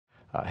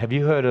Have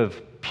you heard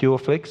of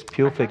PureFlix?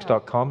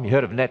 PureFlix.com? You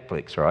heard of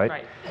Netflix, right?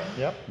 Right.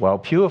 Yep. Well,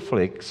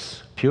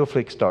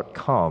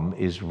 PureFlix.com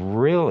is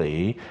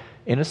really,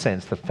 in a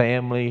sense, the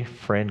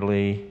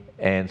family-friendly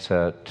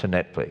answer to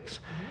Netflix.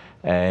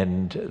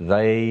 And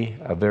they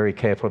are very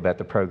careful about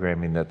the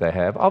programming that they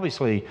have.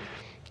 Obviously,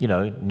 you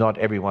know, not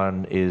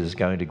everyone is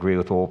going to agree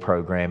with all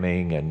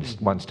programming, and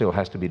one still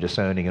has to be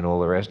discerning and all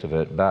the rest of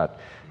it. But,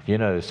 you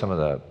know, some of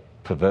the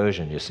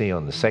perversion you see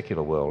on the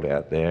secular world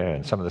out there,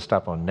 and some of the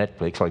stuff on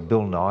Netflix, like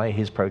Bill Nye,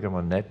 his program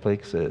on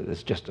Netflix,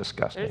 is just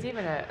disgusting. There's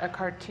even a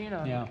cartoon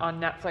on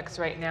Netflix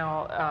right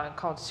now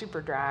called Super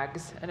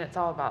Drags, and it's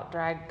all about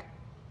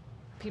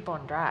people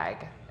in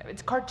drag.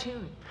 It's a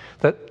cartoon.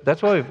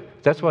 That's why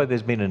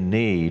there's been a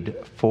need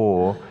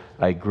for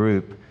a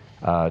group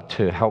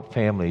to help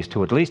families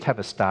to at least have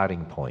a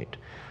starting point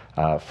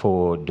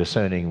for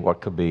discerning what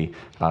could be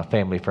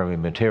family-friendly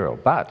material.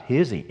 But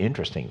here's the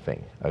interesting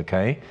thing,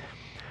 okay?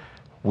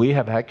 We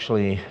have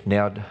actually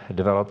now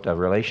developed a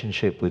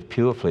relationship with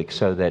PureFlix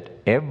so that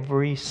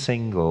every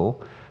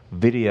single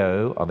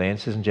video of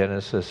Answers in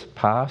Genesis,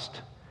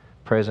 past,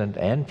 present,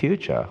 and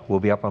future, will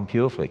be up on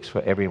PureFlix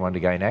for everyone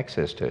to gain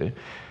access to.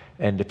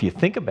 And if you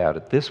think about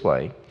it this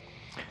way,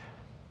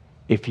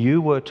 if you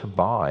were to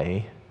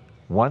buy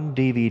one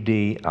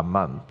DVD a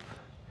month,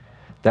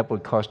 that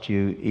would cost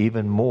you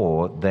even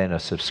more than a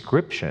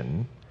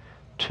subscription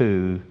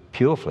to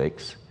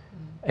PureFlix,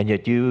 and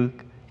yet you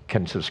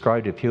can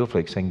subscribe to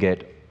PureFlix and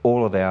get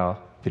all of our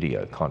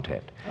video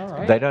content. All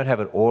right. They don't have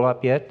it all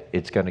up yet.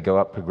 It's going to go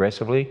up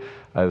progressively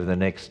over the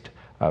next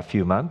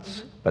few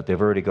months, but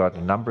they've already got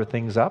a number of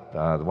things up,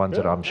 the ones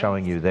that I'm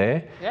showing you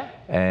there. Yeah.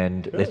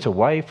 And it's a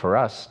way for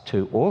us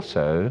to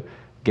also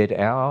get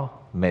our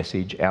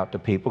message out to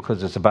people,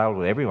 because it's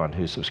available to everyone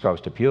who subscribes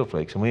to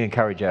PureFlix, and we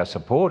encourage our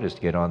supporters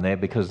to get on there,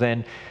 because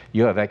then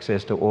you have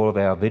access to all of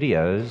our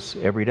videos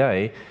every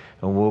day,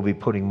 and we'll be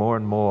putting more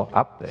and more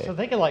up there. So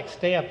they could like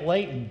stay up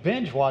late and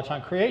binge watch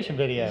on creation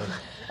videos.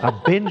 A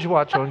binge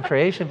watch on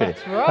creation videos.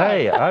 That's right.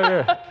 Hey,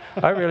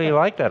 I really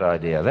like that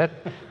idea.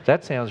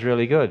 That sounds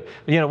really good.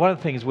 You know, one of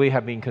the things we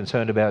have been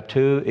concerned about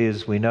too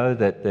is we know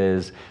that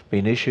there's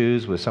been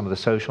issues with some of the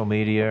social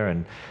media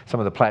and some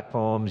of the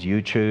platforms,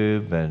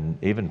 YouTube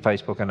and even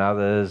Facebook and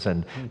others,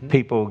 and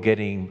people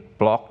getting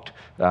blocked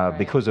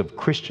because of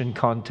Christian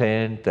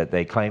content that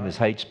they claim is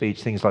hate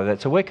speech, things like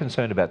that. So we're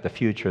concerned about the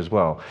future as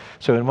well.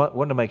 So we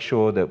want to make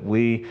sure that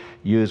we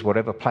use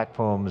whatever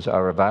platforms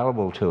are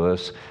available to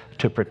us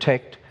to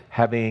protect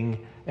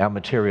having our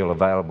material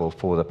available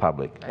for the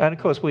public. And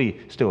of course we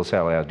still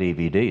sell our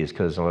DVDs,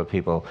 because a lot of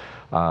people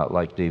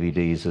like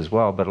DVDs as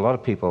well, but a lot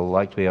of people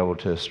like to be able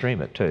to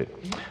stream it too,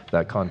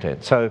 that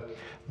content. So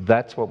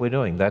that's what we're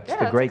doing. That's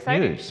the great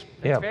exciting. news.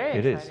 It's very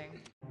it is. exciting.